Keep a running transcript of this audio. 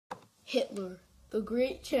Hitler, the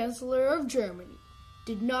great Chancellor of Germany,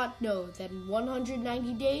 did not know that in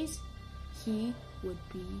 190 days he would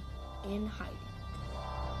be in hiding.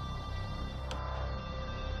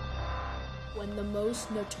 When the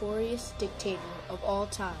most notorious dictator of all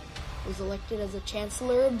time was elected as a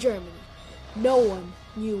Chancellor of Germany, no one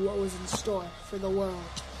knew what was in store for the world.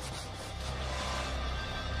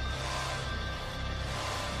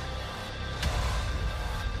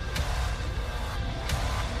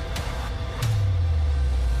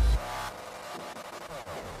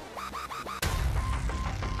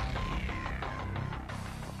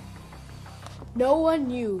 No one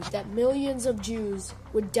knew that millions of Jews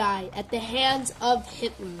would die at the hands of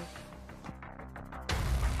Hitler.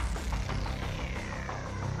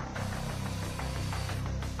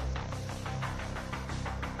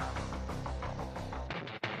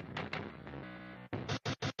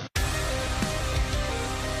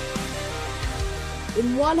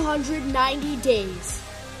 In 190 days,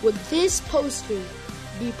 would this poster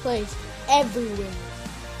be placed everywhere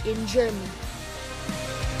in Germany?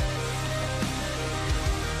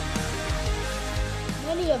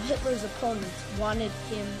 Many of Hitler's opponents wanted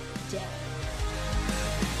him dead.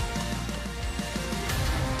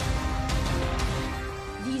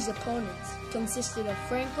 These opponents consisted of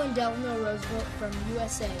Franklin Delano Roosevelt from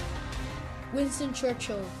USA, Winston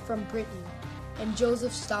Churchill from Britain, and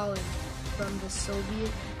Joseph Stalin from the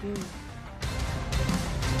Soviet Union.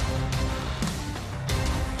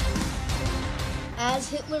 As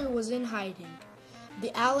Hitler was in hiding,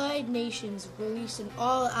 the Allied nations released an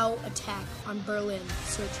all-out attack on Berlin,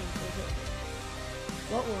 searching for Hitler.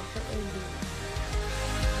 What will Hitler do?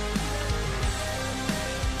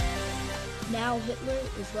 Now Hitler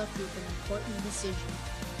is left with an important decision: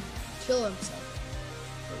 kill himself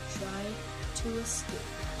or try to escape.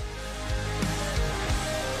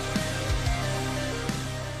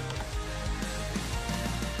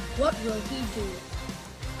 What will he do?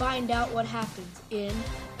 Find out what happens in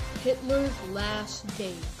Hitler's Last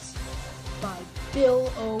Days by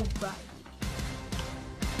Bill O'Reilly.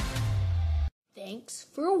 Thanks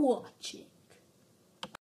for watching.